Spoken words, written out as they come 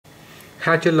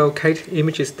How to locate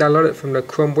images downloaded from the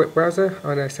Chrome web browser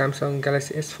on a Samsung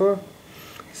Galaxy S4.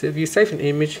 So if you save an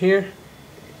image here,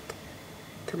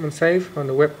 tap on save on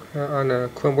the on a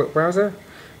Chrome web browser.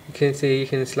 You can see you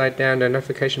can slide down the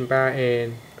notification bar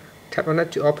and tap on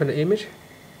it to open the image.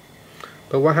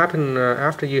 But what happens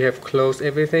after you have closed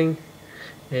everything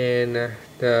and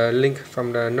the link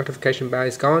from the notification bar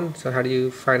is gone? So how do you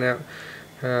find out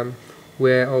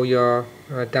where all your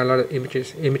downloaded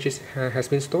images has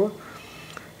been stored?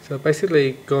 So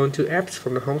basically go into apps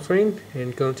from the home screen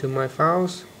and go into my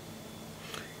files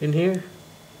in here.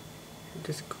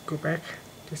 Just go back,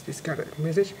 just discard that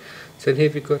message. So in here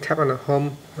if you go tap on the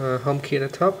home key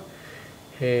at the top,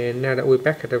 and now that we're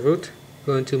back at the root,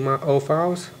 go into my all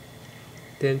files,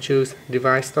 then choose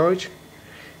device storage,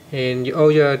 and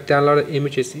all your downloaded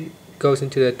images goes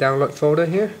into the download folder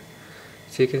here.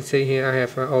 So you can see here I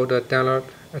have all the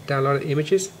downloaded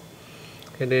images.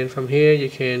 And then from here you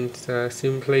can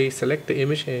simply select the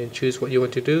image and choose what you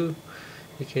want to do.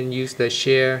 You can use the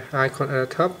share icon at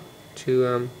the top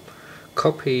to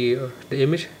copy the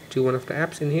image to one of the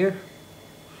apps in here,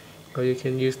 or you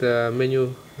can use the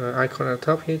menu icon at the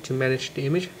top here to manage the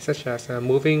image, such as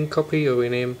moving, copy, or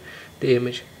rename the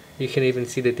image. You can even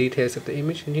see the details of the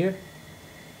image in here.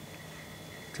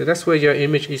 So that's where your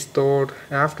image is stored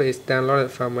after it's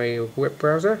downloaded from a web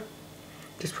browser.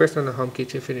 Just press on the home key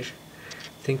to finish.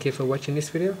 Thank you for watching this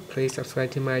video. Please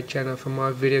subscribe to my channel for more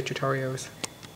video tutorials.